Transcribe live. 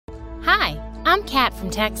Hi, I'm Kat from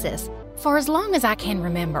Texas. For as long as I can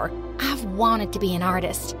remember, I've wanted to be an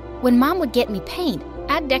artist. When Mom would get me paint,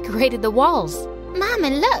 I decorated the walls. Mama,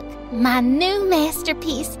 look, my new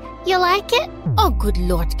masterpiece. You like it? Oh, good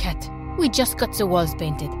Lord, Kat. We just got the walls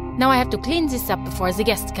painted. Now I have to clean this up before the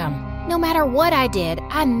guests come. No matter what I did,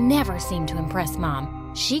 I never seemed to impress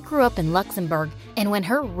Mom. She grew up in Luxembourg, and when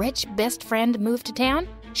her rich best friend moved to town,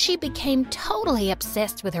 she became totally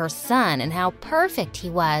obsessed with her son and how perfect he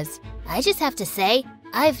was. I just have to say,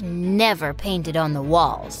 I've never painted on the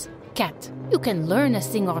walls. Kat, you can learn a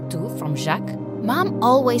thing or two from Jacques. Mom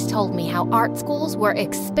always told me how art schools were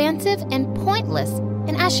expensive and pointless,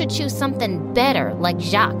 and I should choose something better like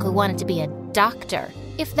Jacques, who wanted to be a doctor.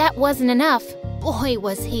 If that wasn't enough, boy,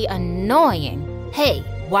 was he annoying. Hey,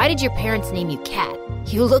 why did your parents name you Kat?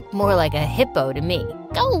 You look more like a hippo to me.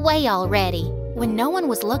 Go away already. When no one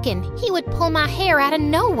was looking, he would pull my hair out of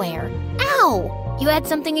nowhere. Ow! You had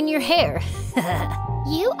something in your hair.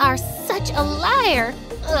 You are such a liar.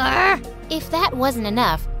 Ugh. If that wasn't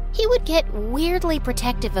enough, he would get weirdly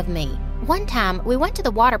protective of me. One time, we went to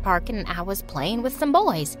the water park and I was playing with some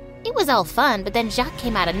boys. It was all fun, but then Jacques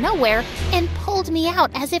came out of nowhere and pulled me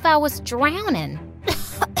out as if I was drowning.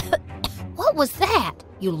 What was that?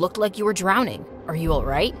 You looked like you were drowning. Are you all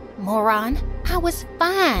right? Moron, I was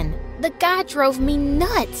fine. The guy drove me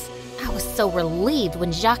nuts. I was so relieved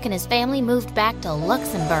when Jacques and his family moved back to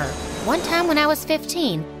Luxembourg. One time when I was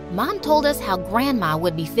 15, Mom told us how Grandma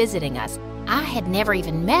would be visiting us. I had never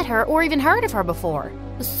even met her or even heard of her before.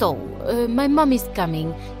 So, my mom is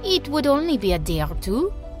coming. It would only be a day or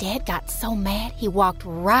two. Dad got so mad he walked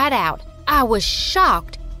right out. I was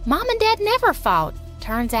shocked. Mom and Dad never fought.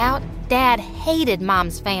 Turns out, Dad hated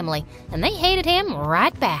Mom's family, and they hated him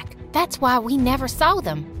right back. That's why we never saw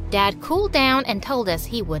them. Dad cooled down and told us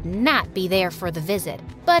he would not be there for the visit,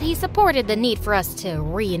 but he supported the need for us to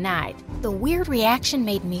reunite. The weird reaction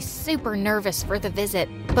made me super nervous for the visit,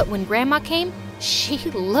 but when Grandma came, she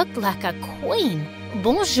looked like a queen.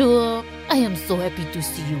 Bonjour. I am so happy to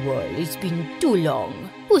see you all. It's been too long.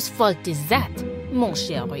 Whose fault is that? Mon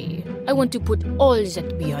chéri, I want to put all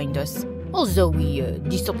that behind us. Although we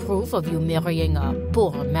disapprove of you marrying a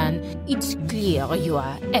poor man, it's clear you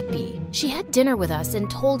are happy. She had dinner with us and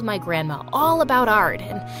told my grandma all about art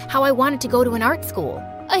and how I wanted to go to an art school.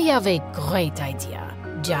 I have a great idea.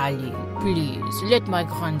 Darling, please let my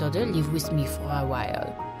granddaughter live with me for a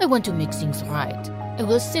while. I want to make things right. I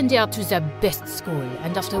will send her to the best school,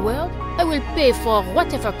 and afterward, I will pay for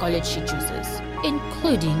whatever college she chooses,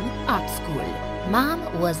 including art school.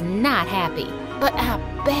 Mom was not happy, but I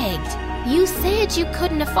begged. You said you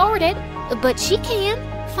couldn't afford it, but she can.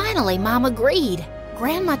 Finally, Mom agreed.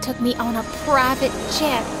 Grandma took me on a private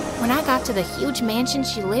jet. When I got to the huge mansion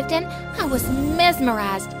she lived in, I was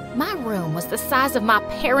mesmerized. My room was the size of my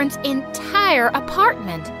parents' entire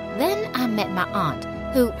apartment. Then I met my aunt,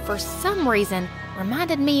 who, for some reason,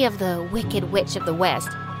 reminded me of the Wicked Witch of the West.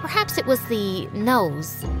 Perhaps it was the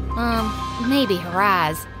nose. Maybe her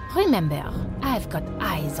eyes. Remember, I've got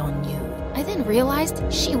eyes on you. I then realized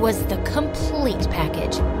she was the complete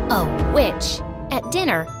package. A witch. At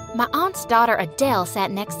dinner, my aunt's daughter Adele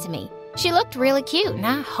sat next to me. She looked really cute, and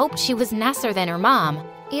I hoped she was nicer than her mom.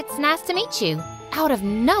 It's nice to meet you. Out of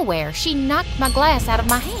nowhere, she knocked my glass out of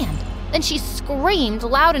my hand. Then she screamed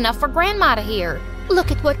loud enough for Grandma to hear.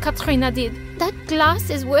 Look at what Katrina did. That glass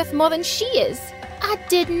is worth more than she is. I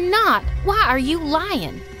did not. Why are you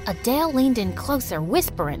lying? Adele leaned in closer,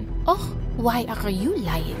 whispering. Oh, why are you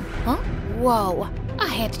lying? Huh? Whoa. I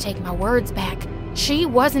had to take my words back. She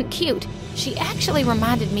wasn't cute. She actually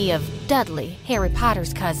reminded me of Dudley, Harry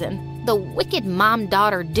Potter's cousin. The wicked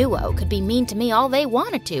mom-daughter duo could be mean to me all they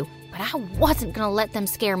wanted to, but I wasn't going to let them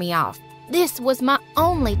scare me off. This was my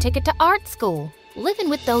only ticket to art school. Living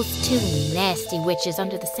with those two nasty witches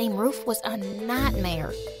under the same roof was a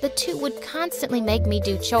nightmare. The two would constantly make me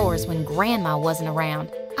do chores when Grandma wasn't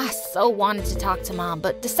around. I so wanted to talk to Mom,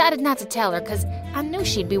 but decided not to tell her because I knew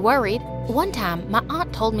she'd be worried. One time, my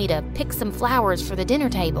aunt told me to pick some flowers for the dinner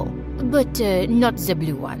table. But not the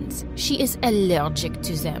blue ones. She is allergic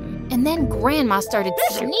to them. And then Grandma started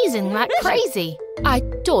sneezing like crazy. I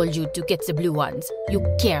told you to get the blue ones, you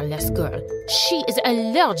careless girl. She is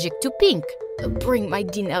allergic to pink. Bring my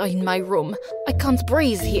dinner in my room. I can't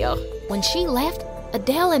breathe here. When she left,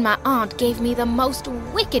 Adele and my aunt gave me the most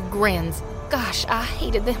wicked grins. Gosh, I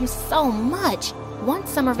hated them so much. Once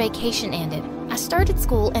summer vacation ended, I started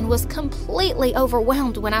school and was completely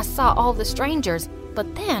overwhelmed when I saw all the strangers.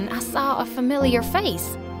 But then I saw a familiar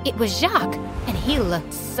face. It was Jacques, and he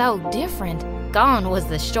looked so different. Gone was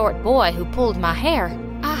the short boy who pulled my hair.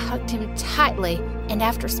 I hugged him tightly, and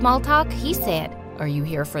after small talk, he said, Are you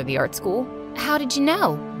here for the art school? How did you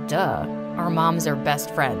know? Duh. Our moms are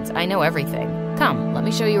best friends. I know everything. Come, let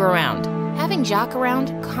me show you around. Having Jacques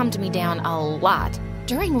around calmed me down a lot.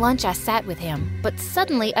 During lunch, I sat with him, but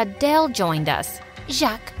suddenly Adele joined us.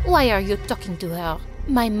 Jacques, why are you talking to her?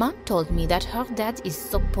 My mom told me that her dad is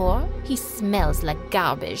so poor, he smells like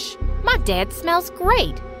garbage. My dad smells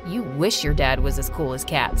great. You wish your dad was as cool as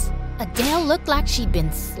Kat's. Adele looked like she'd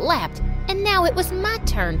been slapped, and now it was my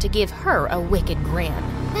turn to give her a wicked grin.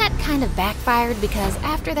 That kind of backfired because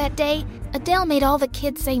after that day, Adele made all the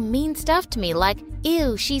kids say mean stuff to me like,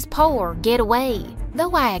 ew, she's poor, get away.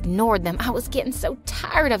 Though I ignored them, I was getting so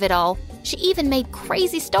tired of it all. She even made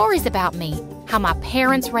crazy stories about me, how my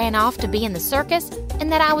parents ran off to be in the circus,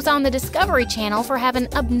 and that I was on the Discovery Channel for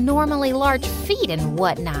having abnormally large feet and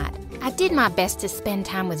whatnot. I did my best to spend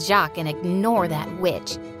time with Jacques and ignore that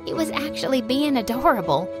witch. He was actually being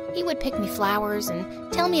adorable. He would pick me flowers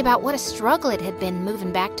and tell me about what a struggle it had been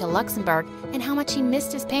moving back to Luxembourg and how much he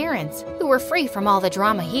missed his parents, who were free from all the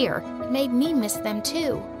drama here. It made me miss them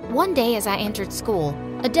too. One day as I entered school,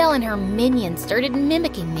 Adele and her minions started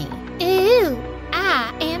mimicking me. Ew,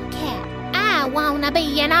 I am Kat. I wanna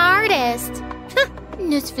be an artist.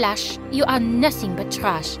 Newsflash, you are nothing but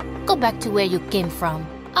trash. Go back to where you came from.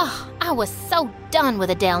 Oh, I was so done with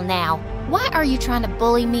Adele now. Why are you trying to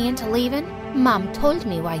bully me into leaving? Mom told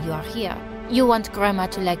me why you are here. You want Grandma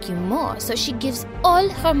to like you more, so she gives all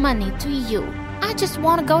her money to you. I just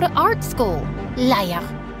want to go to art school. Liar.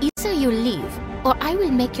 Either you leave, or I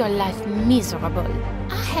will make your life miserable.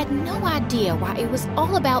 I had no idea why it was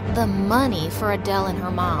all about the money for Adele and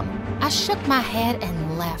her mom. I shook my head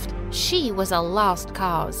and left. She was a lost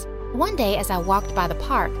cause. One day as I walked by the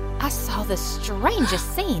park, I saw the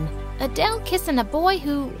strangest scene. Adele kissing a boy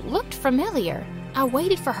who looked familiar. I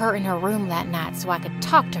waited for her in her room that night so I could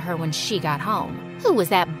talk to her when she got home. Who was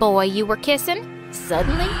that boy you were kissing?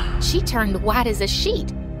 Suddenly, she turned white as a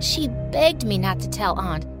sheet. She begged me not to tell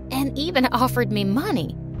Aunt and even offered me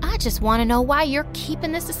money. I just want to know why you're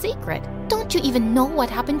keeping this a secret. Don't you even know what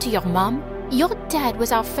happened to your mom? Your dad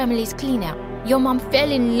was our family's cleaner. Your mom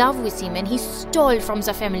fell in love with him and he stole from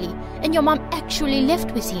the family, and your mom actually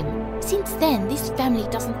left with him. Since then, this family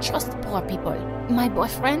doesn't trust poor people. My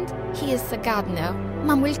boyfriend, he is a gardener.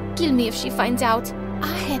 Mom will kill me if she finds out.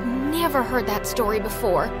 I had never heard that story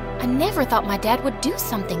before. I never thought my dad would do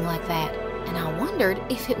something like that, and I wondered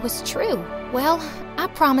if it was true. Well, I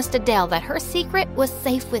promised Adele that her secret was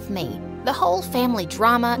safe with me. The whole family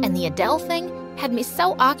drama and the Adele thing had me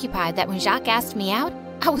so occupied that when Jacques asked me out,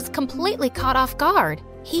 I was completely caught off guard.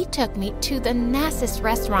 He took me to the nicest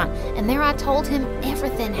restaurant, and there I told him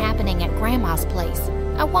everything happening at Grandma's place.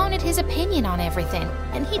 I wanted his opinion on everything,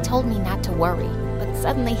 and he told me not to worry. But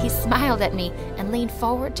suddenly he smiled at me and leaned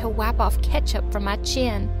forward to wipe off ketchup from my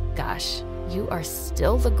chin. Gosh, you are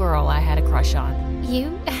still the girl I had a crush on.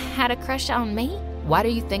 You had a crush on me? Why do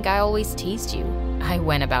you think I always teased you? I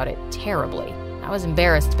went about it terribly. I was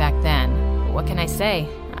embarrassed back then. What can I say?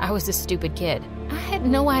 I was a stupid kid. I had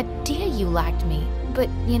no idea you liked me, but,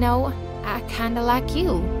 I kinda like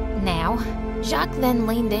you now. Jacques then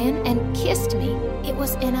leaned in and kissed me. It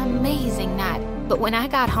was an amazing night, but when I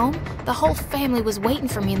got home, the whole family was waiting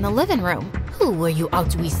for me in the living room. Who were you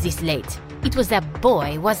out with this late? It was that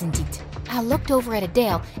boy, wasn't it? I looked over at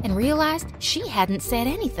Adele and realized she hadn't said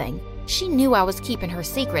anything. She knew I was keeping her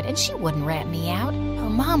secret and she wouldn't rat me out. Her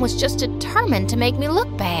mom was just determined to make me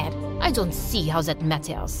look bad. I don't see how that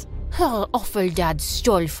matters. Her awful dad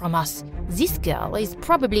stole from us. This girl is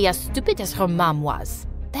probably as stupid as her mom was.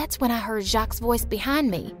 That's when I heard Jacques' voice behind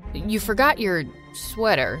me. You forgot your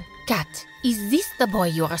sweater. Kat, is this the boy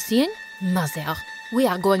you are seeing? Mother, we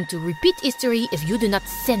are going to repeat history if you do not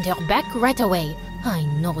send her back right away. I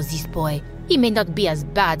know this boy. He may not be as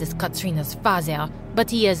bad as Katrina's father, but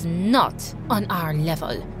he is not on our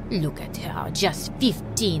level. Look at her, just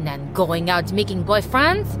 15 and going out making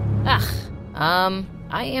boyfriends?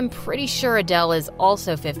 I am pretty sure Adele is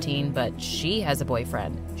also 15, but she has a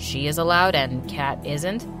boyfriend. She is allowed and Kat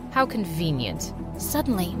isn't. How convenient.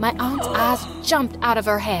 Suddenly, my aunt's eyes jumped out of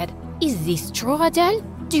her head. Is this true, Adele?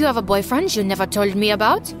 Do you have a boyfriend you never told me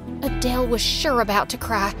about? Adele was sure about to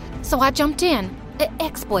cry, so I jumped in.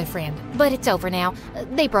 Ex-boyfriend, but it's over now.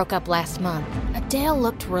 They broke up last month. Adele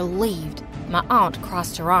looked relieved. My aunt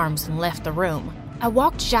crossed her arms and left the room. I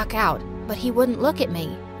walked Jacques out, but he wouldn't look at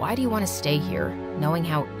me. Why do you want to stay here, knowing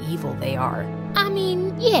how evil they are? I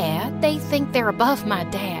mean, yeah, they think they're above my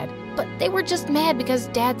dad, but they were just mad because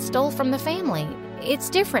Dad stole from the family. It's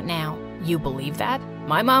different now. You believe that?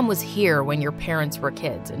 My mom was here when your parents were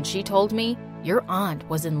kids, and she told me your aunt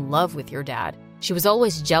was in love with your dad. She was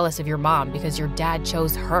always jealous of your mom because your dad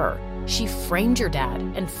chose her. She framed your dad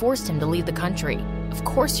and forced him to leave the country. Of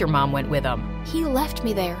course your mom went with him. He left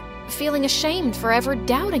me there, feeling ashamed for ever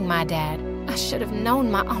doubting my dad. I should have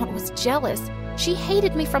known my aunt was jealous. She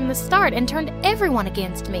hated me from the start and turned everyone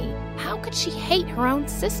against me. How could she hate her own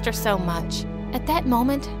sister so much? At that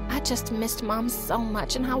moment, I just missed Mom so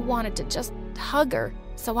much and I wanted to just hug her.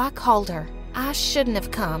 So I called her. I shouldn't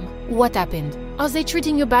have come. What happened? Are they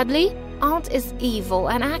treating you badly? Aunt is evil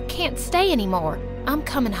and I can't stay anymore. I'm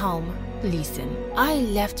coming home. Listen, I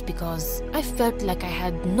left because I felt like I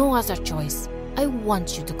had no other choice. I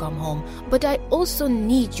want you to come home, but I also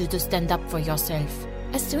need you to stand up for yourself.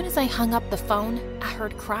 As soon as I hung up the phone, I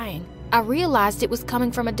heard crying. I realized it was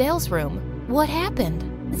coming from Adele's room. What happened?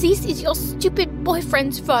 This is your stupid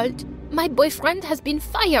boyfriend's fault. My boyfriend has been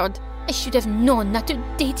fired. I should have known not to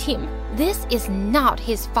date him. This is not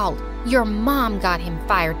his fault. Your mom got him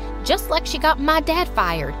fired, just like she got my dad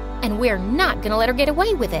fired. And we're not gonna let her get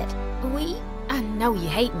away with it. I know you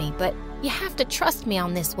hate me, but you have to trust me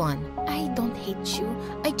on this one. I don't hate you.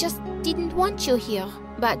 I just didn't want you here.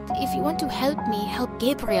 But if you want to help me help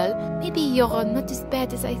Gabriel, maybe you're not as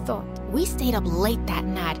bad as I thought. We stayed up late that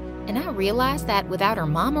night, and I realized that without her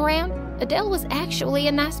mom around, Adele was actually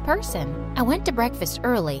a nice person. I went to breakfast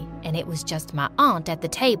early, and it was just my aunt at the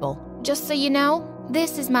table. Just so you know,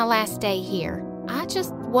 this is my last day here. I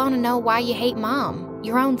just want to know why you hate Mom,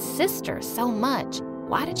 your own sister, so much.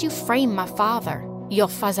 Why did you frame my father? Your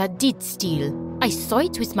father did steal. I saw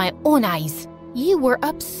it with my own eyes. You were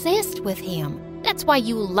obsessed with him. That's why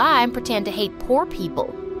you lie and pretend to hate poor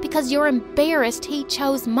people. Because you're embarrassed he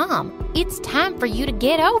chose Mom. It's time for you to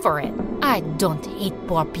get over it. I don't hate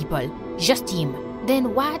poor people, just him.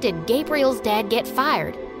 Then why did Gabriel's dad get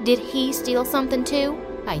fired? Did he steal something too?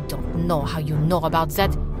 I don't know how you know about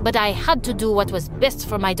that, but I had to do what was best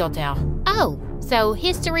for my daughter. Oh, so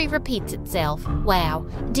history repeats itself. Wow.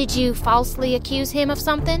 Did you falsely accuse him of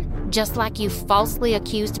something? Just like you falsely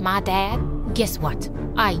accused my dad? Guess what?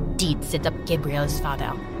 I did set up Gabriel's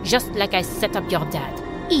father, just like I set up your dad.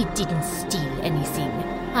 He didn't steal anything.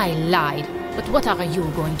 I lied, but what are you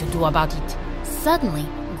going to do about it? Suddenly,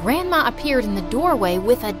 Grandma appeared in the doorway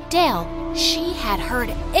with Adele. She had heard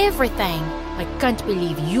everything. I can't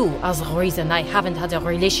believe you are the reason I haven't had a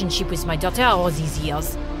relationship with my daughter all these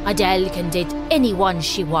years. Adele can date anyone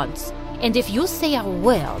she wants. And if you say a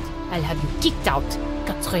word, I'll have you kicked out.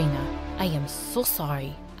 Katrina, I am so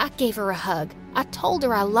sorry. I gave her a hug. I told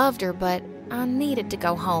her I loved her, but I needed to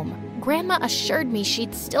go home. Grandma assured me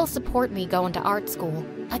she'd still support me going to art school.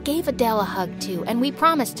 I gave Adele a hug too, and we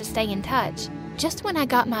promised to stay in touch. Just when I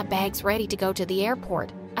got my bags ready to go to the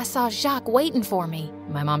airport, I saw Jacques waiting for me.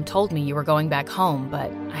 My mom told me you were going back home,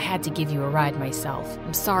 but I had to give you a ride myself.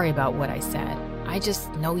 I'm sorry about what I said. I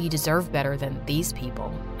just know you deserve better than these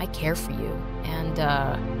people. I care for you. And,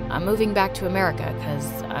 I'm moving back to America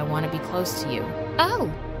because I want to be close to you.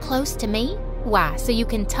 Oh, close to me? Why, so you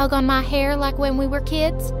can tug on my hair like when we were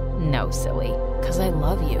kids? No, silly, because I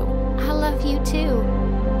love you. I love you too.